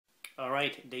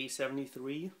Alright, day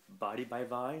 73, Body by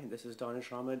Vi. This is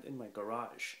Danish Ahmed in my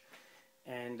garage.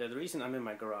 And the reason I'm in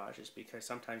my garage is because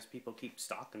sometimes people keep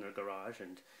stock in their garage,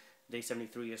 and day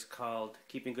 73 is called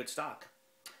Keeping Good Stock.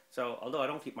 So, although I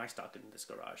don't keep my stock in this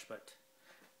garage, but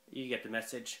you get the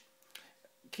message.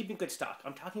 Keeping good stock.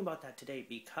 I'm talking about that today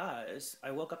because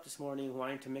I woke up this morning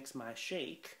wanting to mix my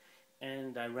shake,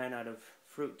 and I ran out of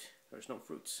fruit. There's no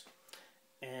fruits.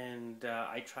 And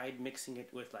I tried mixing it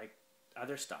with like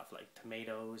other stuff like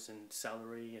tomatoes and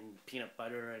celery and peanut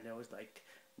butter, and it was like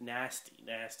nasty.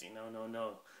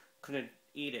 No. Couldn't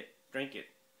eat it, drink it,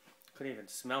 couldn't even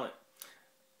smell it.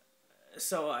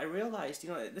 So I realized,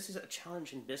 this is a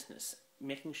challenge in business,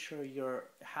 making sure you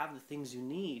have the things you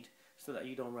need so that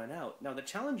you don't run out. Now the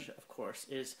challenge, of course,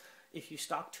 is if you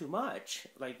stock too much,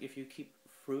 like if you keep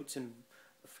fruits and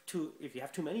if you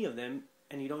have too many of them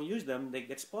and you don't use them, they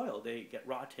get spoiled, they get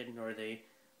rotten, or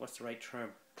what's the right term?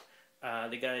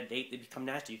 They got a date, they become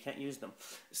nasty, you can't use them.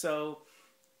 So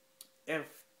if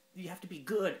you have to be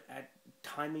good at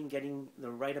timing, getting the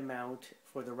right amount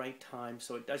for the right time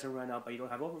so it doesn't run out but you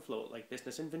don't have overflow, like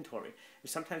business inventory.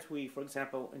 Sometimes for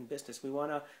example, in business, we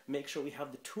want to make sure we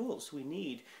have the tools we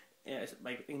need.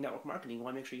 Like in network marketing, you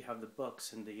want to make sure you have the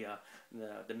books and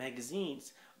the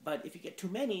magazines. But if you get too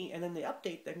many and then they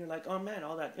update, then you're like, oh man,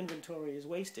 all that inventory is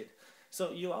wasted.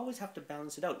 So you always have to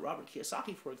balance it out. Robert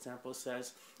Kiyosaki, for example,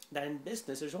 says that in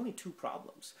business there's only two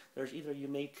problems. There's either you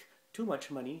make too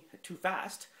much money too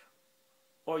fast,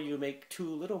 or you make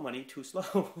too little money too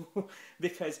slow.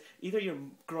 Because either you're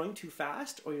growing too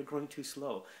fast or you're growing too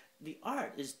slow. The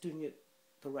art is doing it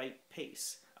the right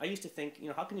pace. I used to think,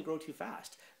 how can you grow too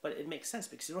fast? But it makes sense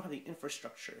because you don't have the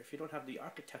infrastructure. If you don't have the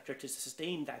architecture to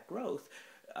sustain that growth,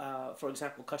 for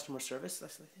example, customer service,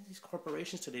 these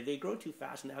corporations today, they grow too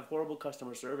fast and they have horrible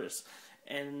customer service.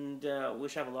 And we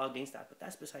should have a law against that, but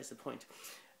that's besides the point.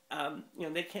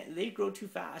 They grow too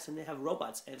fast and they have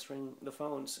robots answering the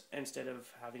phones instead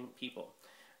of having people.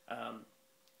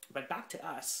 But back to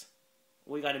us,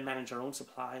 we got to manage our own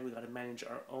supply, we got to manage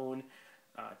our own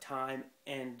time,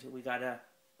 and we got to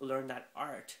learn that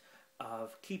art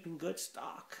of keeping good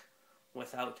stock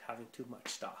without having too much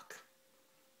stock.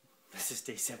 This is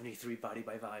day 73, Body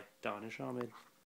by Vi, Danish Ahmed.